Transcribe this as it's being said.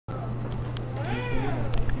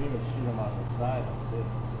inside of this.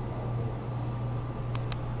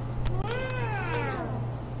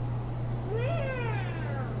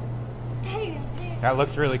 That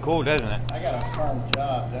looks really cool, doesn't it? I got a fun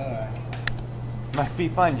job, don't I? Must be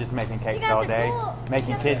fun just making cakes all day, cool.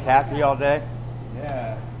 making kids happy all day.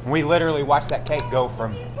 Yeah. We literally watched that cake go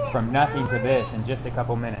from nothing to this in just a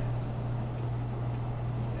couple minutes.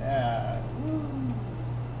 Yeah.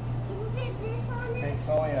 It takes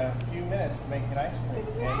only a few minutes to make an ice cream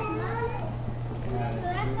cake. So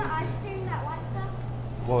that's the ice cream, that white stuff?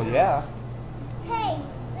 Well, yeah. Hey,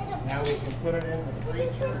 Now we can put it in the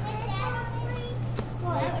freezer,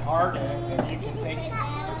 let it harden, and you can take it.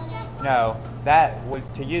 No,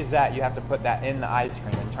 to use that, you have to put that in the ice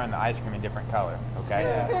cream and turn the ice cream a different color. Okay.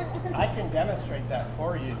 Yeah. I can demonstrate that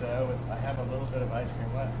for you, though, if I have a little bit of ice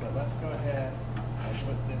cream left. But let's go ahead and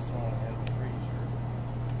put this one in the freezer.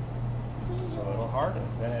 So it'll harden.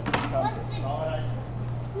 Then it becomes a solid ice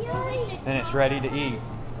cream. Then it's ready to eat.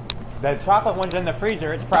 The chocolate one's in the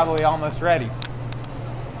freezer. It's probably almost ready.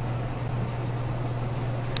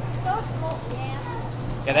 So it's cold,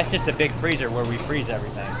 yeah. Yeah, that's just a big freezer where we freeze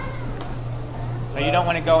everything. So you don't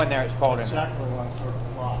want to go in there. It's cold in there. Chocolate one sort of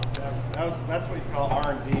flop. That's what you call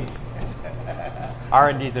R&D.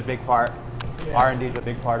 R&D is a big part. Yeah. R&D is a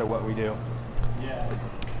big part of what we do. Yeah.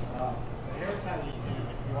 Here's how you do. If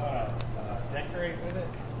you want to decorate with it,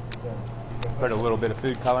 then you can Put a little bit of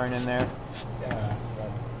food coloring in there. Yeah.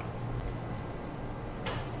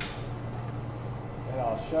 And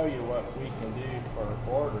I'll show you what we can do for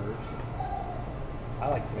borders. I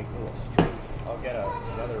like to make little streaks. I'll get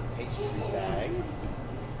another pastry bag.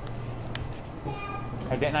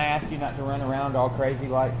 Hey, didn't I ask you not to run around all crazy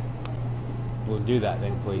like? We'll do that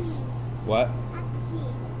then, please. What?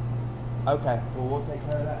 Okay. Well, we'll take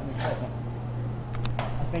care of that in a second.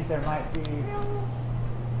 I think there might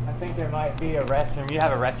be a restroom. You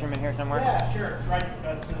have a restroom in here somewhere? Yeah, sure. It's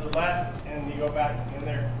right to the left, and you go back in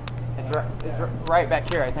there. It's right back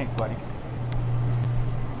here, I think, buddy.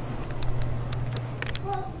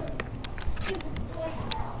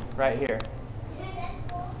 Right here.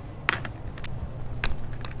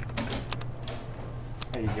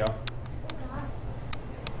 There you go.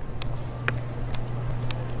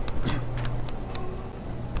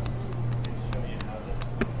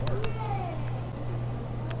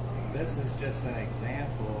 This is just an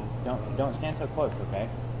example. Don't stand so close, okay?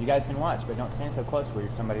 You guys can watch, but don't stand so close where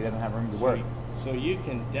somebody doesn't have room to work. So you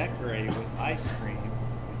can decorate with ice cream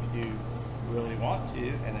if you really want to,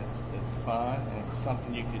 and it's fun, and it's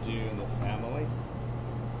something you could do in the family.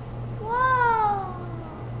 Whoa!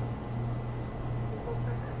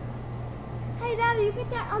 Hey, Daddy, you put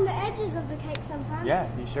that on the edges of the cake sometimes. Yeah,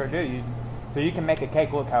 you sure do. So you can make a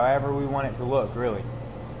cake look however we want it to look, really.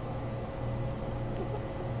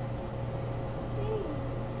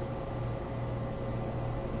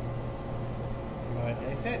 You want to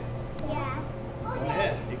taste it? Yeah. Go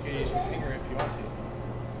ahead. You can use your finger if you want to.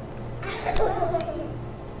 You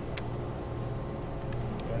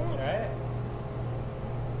want to try it?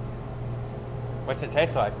 What's it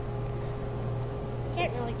taste like?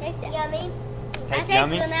 Can't really taste it. Yummy. Tastes I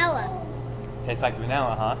yummy? taste vanilla. Tastes like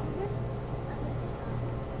vanilla, huh?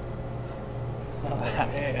 Oh,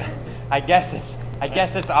 man. I guess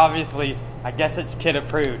it's kid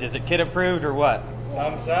approved. Is it kid approved or what?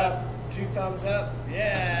 Thumbs up. 2 thumbs up.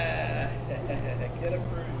 Yeah. Kid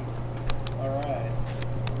approved. All right.